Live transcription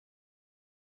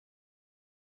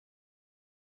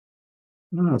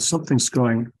Oh, something's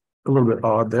going a little bit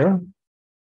odd there.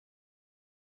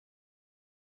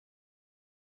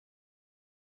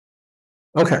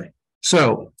 Okay,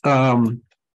 so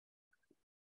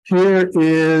here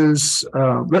is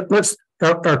let's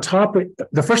our topic.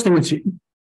 The first thing we should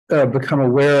become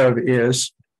aware of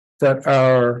is that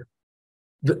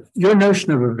your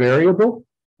notion of a variable,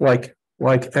 like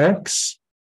x,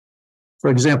 for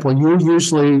example, you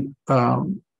usually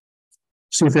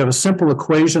see if you have a simple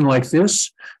equation like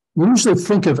this. You usually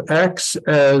think of x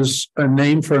as a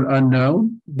name for an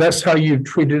unknown. That's how you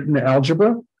treat it in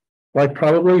algebra. Like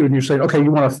probably when you say, okay,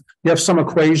 you have some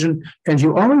equation, and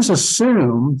you always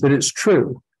assume that it's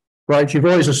true, right? You've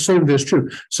always assumed it's true.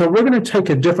 So we're going to take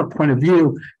a different point of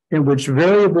view in which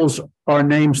variables are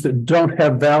names that don't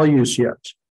have values yet.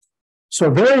 So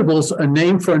variables, a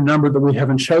name for a number that we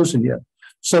haven't chosen yet.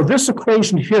 So this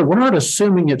equation here, we're not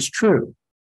assuming it's true.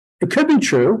 It could be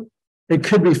true. It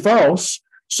could be false.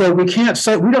 So we can't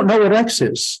say, we don't know what x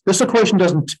is. This equation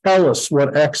doesn't tell us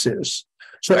what x is.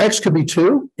 So x could be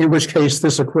 2, in which case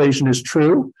this equation is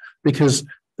true, because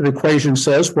the equation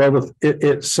says, well,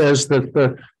 it says that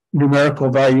the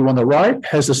numerical value on the right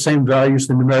has the same value as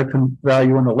the numerical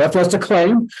value on the left. That's a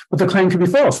claim, but the claim could be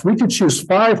false. We could choose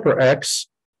 5 for x,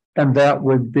 and that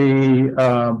would be,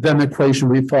 then the equation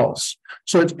would be false.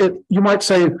 So you might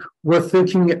say we're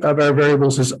thinking of our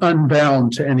variables as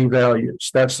unbound to any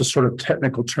values. That's the sort of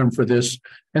technical term for this.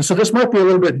 And so this might be a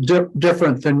little bit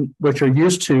different than what you're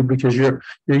used to, because you're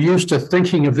used to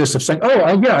thinking of this, of saying,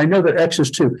 oh, yeah, I know that x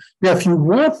is 2. Now, if you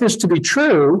want this to be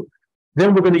true,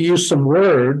 then we're going to use some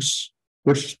words,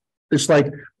 which is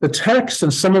like the text,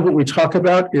 and some of what we talk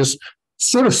about is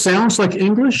sort of sounds like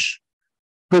English,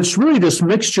 but it's really this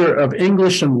mixture of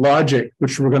English and logic,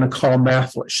 which we're going to call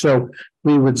mathlish. So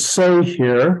we would say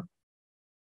here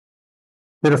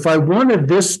that if I wanted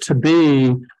this to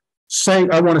be,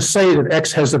 I want to say that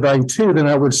x has the value 2, then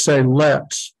I would say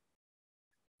let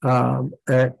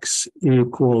x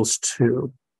equals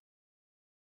 2.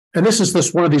 And this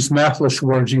is one of these mathlish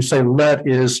words. You say let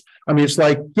is, it's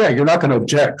like, yeah, you're not going to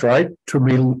object, right? To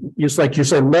me, it's like you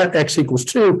say let x equals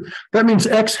 2. That means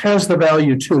x has the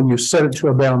value 2, and you set it to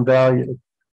a bound value.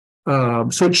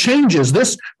 So it changes.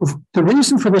 The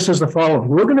reason for this is the following.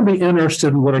 We're going to be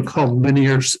interested in what are called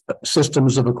linear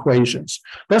systems of equations.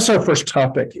 That's our first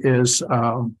topic, is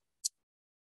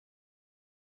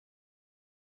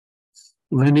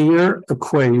linear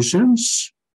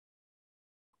equations.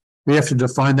 We have to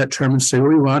define that term and say what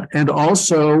we want. And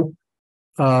also,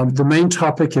 the main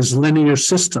topic is linear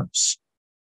systems.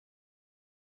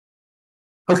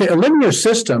 Okay, a linear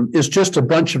system is just a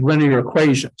bunch of linear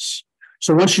equations.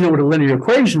 So once you know what a linear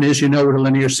equation is, you know what a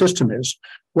linear system is.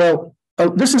 Well,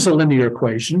 this is a linear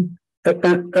equation.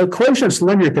 An equation that's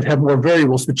linear could have more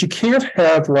variables, but you can't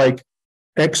have like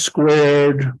x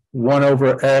squared, 1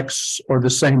 over x, or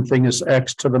the same thing as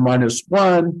x to the minus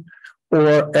 1,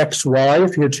 or xy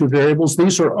if you had 2 variables.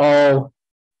 These are all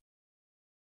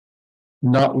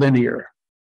not linear.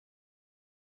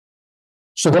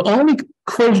 So the only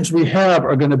equations we have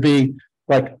are going to be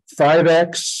like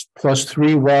 5x plus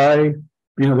 3y.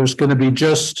 There's going to be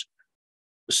just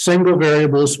single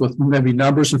variables with maybe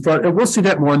numbers in front. And we'll see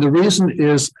that more. And the reason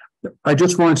is, I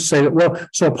just wanted to say that, well,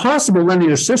 so a possible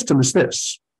linear system is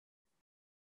this.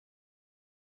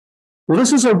 Well,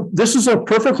 this is a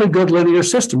perfectly good linear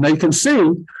system. Now you can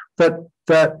see that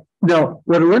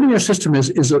what a linear system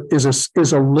is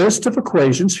a list of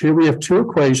equations. Here we have 2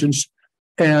 equations,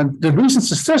 and the reason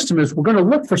it's a system is we're going to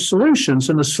look for solutions,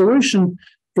 and the solution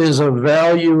is a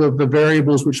value of the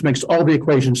variables which makes all the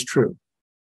equations true.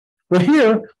 Well,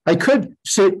 here I could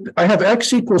say I have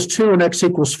x equals 2 and x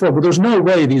equals 4, but there's no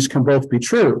way these can both be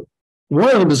true. One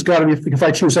of them has got to be, if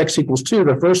I choose x equals 2,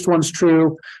 the first one's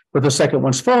true, but the second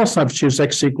one's false. I choose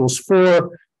x equals 4,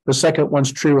 the second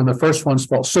one's true, and the first one's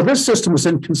false. So this system is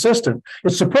inconsistent.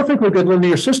 It's a perfectly good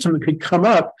linear system that could come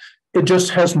up. It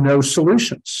just has no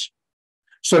solutions.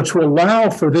 So to allow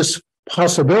for this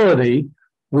possibility,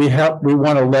 we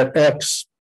want to let x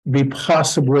be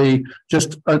possibly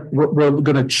just, we're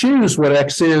going to choose what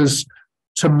x is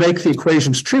to make the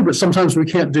equations true, but sometimes we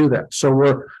can't do that.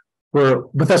 So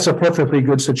but that's a perfectly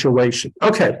good situation.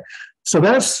 Okay, so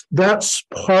that's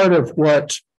part of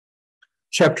what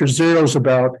chapter 0 is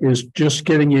about, is just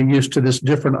getting you used to this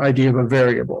different idea of a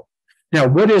variable. Now,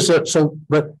 what is it?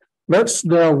 But let's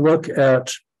now look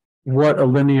at what a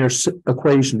linear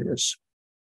equation is.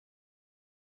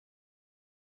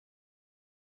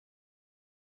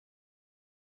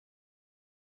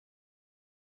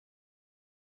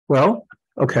 Well,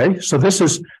 okay, so this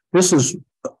is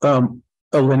a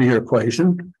linear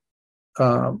equation.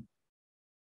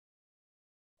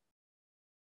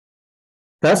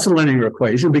 That's a linear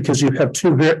equation because you have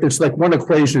it's like one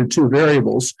equation and two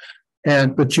variables,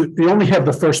 but you only have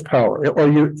the first power,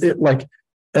 or like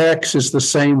x is the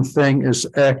same thing as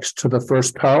x to the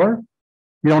first power.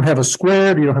 You don't have a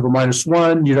squared, you don't have a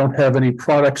 -1, you don't have any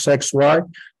products x, y.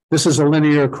 This is a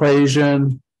linear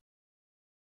equation.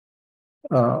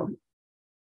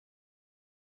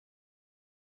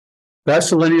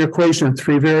 That's a linear equation in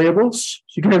 3 variables.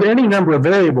 You can have any number of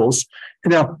variables.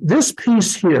 And now this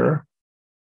piece here,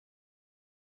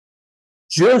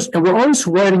 and we're always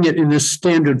writing it in this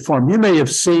standard form. You may have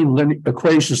seen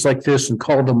equations like this and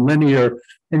called them linear,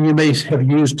 and you may have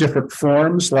used different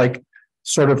forms, like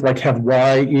sort of like have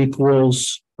y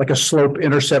equals, like a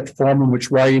slope-intercept form in which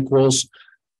y equals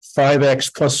 5x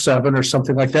plus 7 or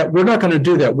something like that. We're not going to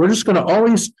do that. We're just going to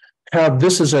always have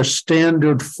this as our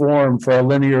standard form for our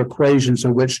linear equations,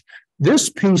 in which this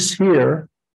piece here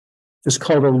is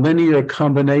called a linear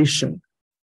combination.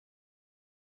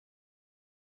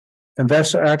 And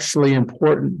that's actually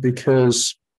important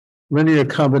because linear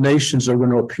combinations are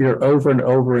going to appear over and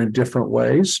over in different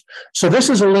ways. So this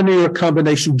is a linear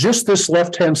combination, just this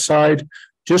left-hand side,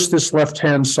 just this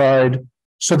left-hand side.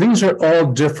 So these are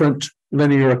all different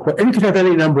linear equations. And you can have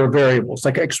any number of variables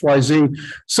like x, y, z.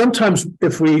 Sometimes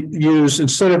if we use,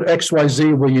 instead of x, y,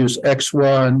 z, we'll use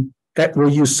x1, we'll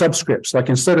use subscripts. Like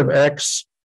instead of x,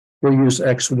 we'll use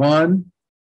x1,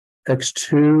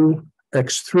 x2,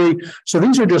 x3. So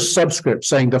these are just subscripts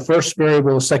saying the first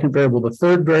variable, the second variable, the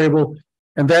third variable,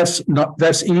 and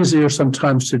that's easier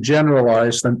sometimes to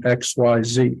generalize than x, y,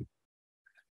 z.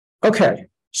 Okay,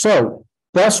 so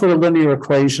that's what a linear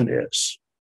equation is.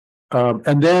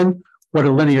 And then what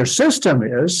a linear system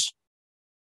is,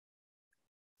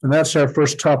 and that's our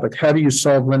first topic. How do you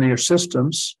solve linear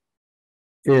systems?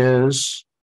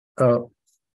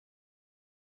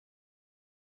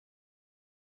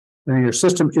 Linear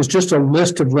system is just a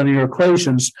list of linear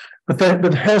equations,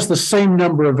 but has the same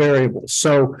number of variables.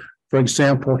 So, for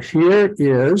example, here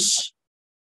is,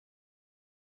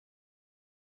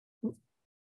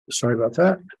 sorry about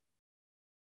that,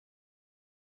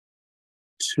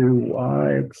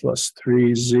 2y plus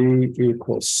 3z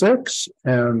equals 6,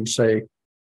 and say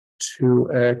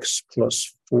 2x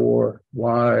plus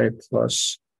 4y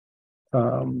plus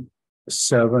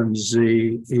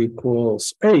 7z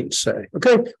equals 8, say.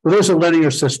 Okay, well, there's a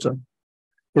linear system.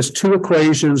 It's 2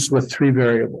 equations with 3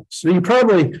 variables. So you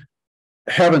probably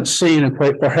haven't seen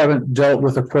or haven't dealt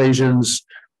with equations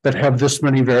that have this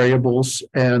many variables,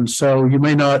 and so you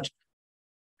may not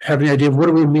have any idea of what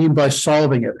do we mean by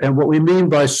solving it. And what we mean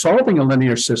by solving a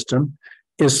linear system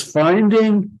is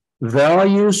finding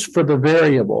values for the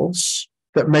variables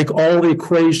that make all the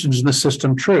equations in the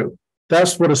system true.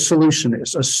 That's what a solution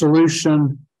is. A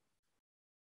solution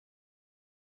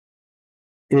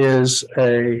is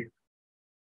a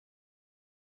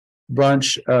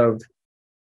bunch of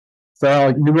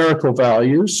numerical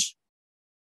values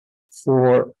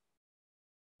for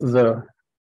the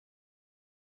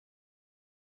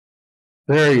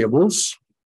variables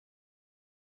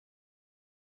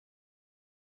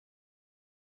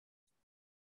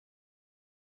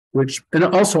and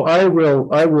also I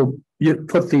will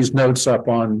put these notes up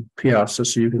on Piazza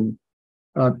so you can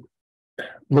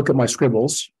look at my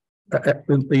scribbles at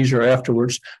leisure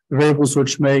afterwards. The variables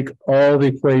which make all the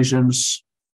equations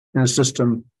in a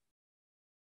system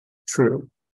true.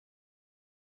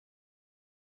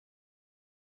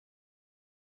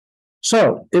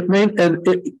 So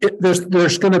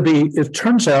there's going to be, it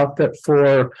turns out that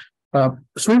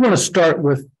so we want to start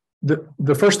with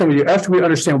the first thing we do after we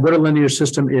understand what a linear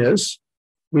system is.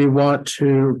 We want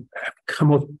to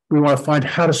find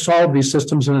how to solve these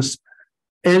systems in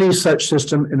any such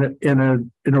system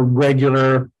in a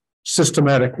regular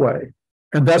systematic way.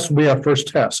 And that's will be our first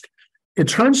task. It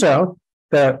turns out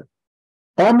that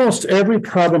almost every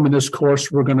problem in this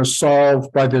course we're going to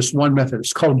solve by this one method.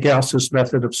 It's called Gauss's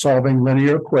method of solving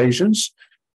linear equations.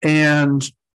 And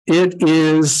it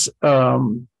is a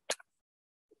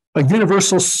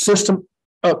universal system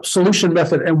solution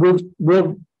method, and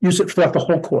we'll use it throughout the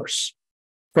whole course.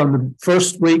 From the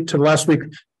first week to the last week,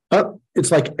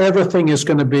 it's like everything is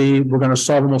going to be, we're going to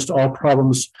solve almost all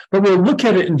problems, but we'll look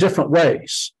at it in different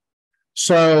ways.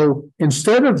 So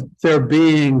instead of there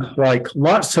being like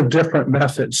lots of different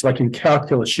methods, like in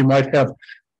calculus, you might have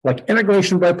like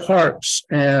integration by parts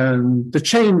and the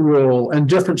chain rule and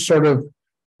different sort of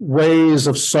ways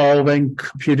of solving,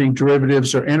 computing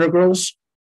derivatives or integrals.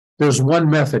 There's one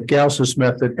method, Gauss's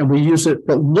method, and we use it,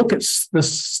 but look at the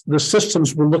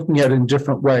systems we're looking at in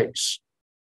different ways.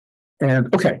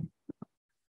 And okay,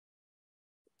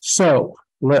 so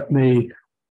let me